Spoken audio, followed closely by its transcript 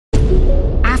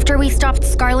After we stopped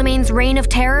Scarlemagne's reign of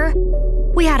terror,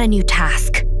 we had a new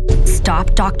task.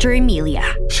 Stop Dr. Emilia.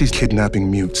 She's kidnapping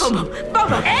mutes. Emilia!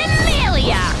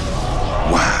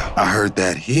 Wow, I heard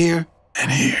that here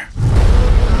and here.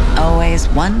 Always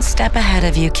one step ahead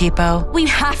of you, Kipo. We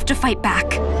have to fight back.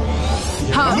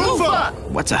 Hamufa!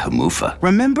 What's a hamufa?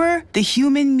 Remember the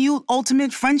Human-Mute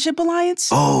Ultimate Friendship Alliance?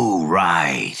 Oh,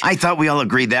 right. I thought we all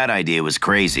agreed that idea was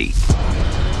crazy.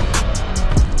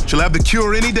 She'll have the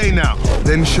cure any day now.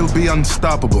 Then she'll be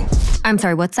unstoppable. I'm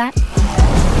sorry, what's that?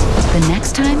 The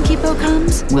next time Kipo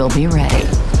comes, we'll be ready.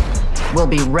 We'll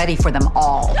be ready for them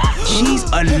all. She's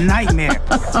a nightmare.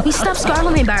 We stopped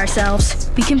Scarlemagne by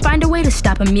ourselves. We can find a way to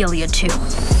stop Emilia, too.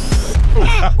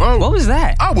 Whoa. What was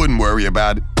that? I wouldn't worry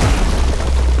about it.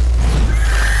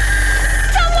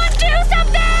 Someone do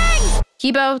something!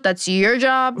 Kipo, that's your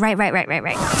job. Right. Whoa,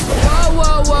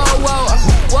 whoa, whoa, whoa.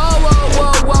 Whoa, whoa,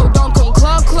 whoa, whoa. Don't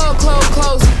come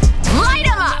close. Light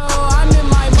 'em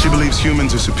up! She believes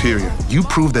humans are superior. You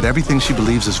prove that everything she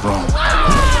believes is wrong.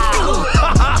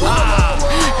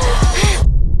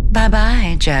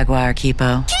 Bye-bye, Jaguar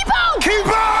Kipo.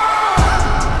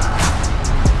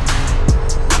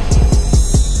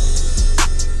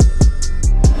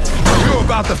 You're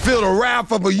about to feel the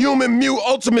wrath of a Human-Mute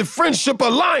Ultimate Friendship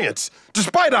Alliance.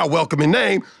 Despite our welcoming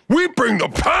name, we bring the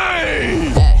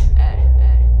pain!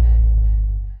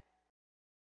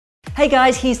 Hey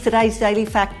guys, here's today's Daily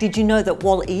Fact. Did you know that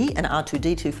Wall-E and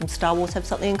R2-D2 from Star Wars have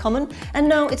something in common? And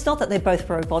no, it's not that they're both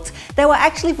robots. They were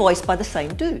actually voiced by the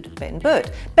same dude, Ben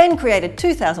Burtt. Ben created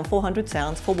 2,400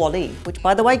 sounds for Wall-E, which,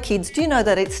 by the way, kids, do you know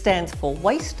that it stands for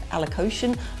Waste,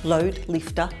 Allocation, Load,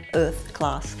 Lifter, Earth,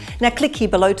 Class? Now click here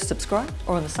below to subscribe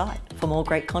or on the side for more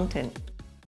great content.